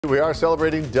We are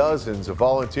celebrating dozens of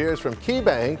volunteers from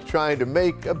Keybank trying to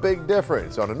make a big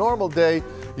difference. On a normal day,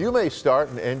 you may start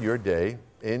and end your day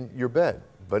in your bed,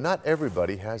 but not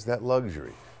everybody has that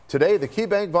luxury. Today, the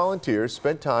Keybank volunteers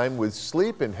spent time with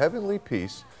Sleep in Heavenly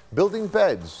Peace, building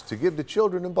beds to give to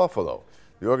children in Buffalo.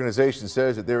 The organization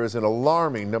says that there is an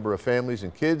alarming number of families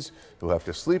and kids who have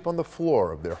to sleep on the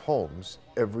floor of their homes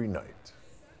every night.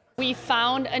 We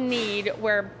found a need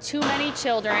where too many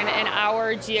children in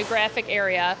our geographic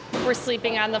area were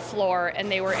sleeping on the floor and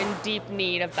they were in deep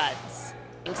need of beds.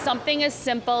 Something as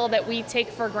simple that we take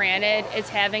for granted as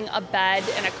having a bed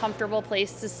and a comfortable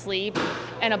place to sleep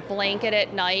and a blanket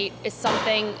at night is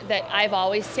something that I've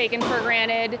always taken for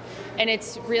granted, and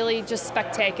it's really just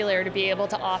spectacular to be able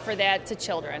to offer that to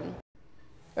children.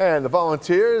 And the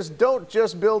volunteers don't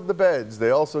just build the beds, they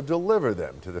also deliver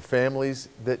them to the families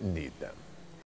that need them.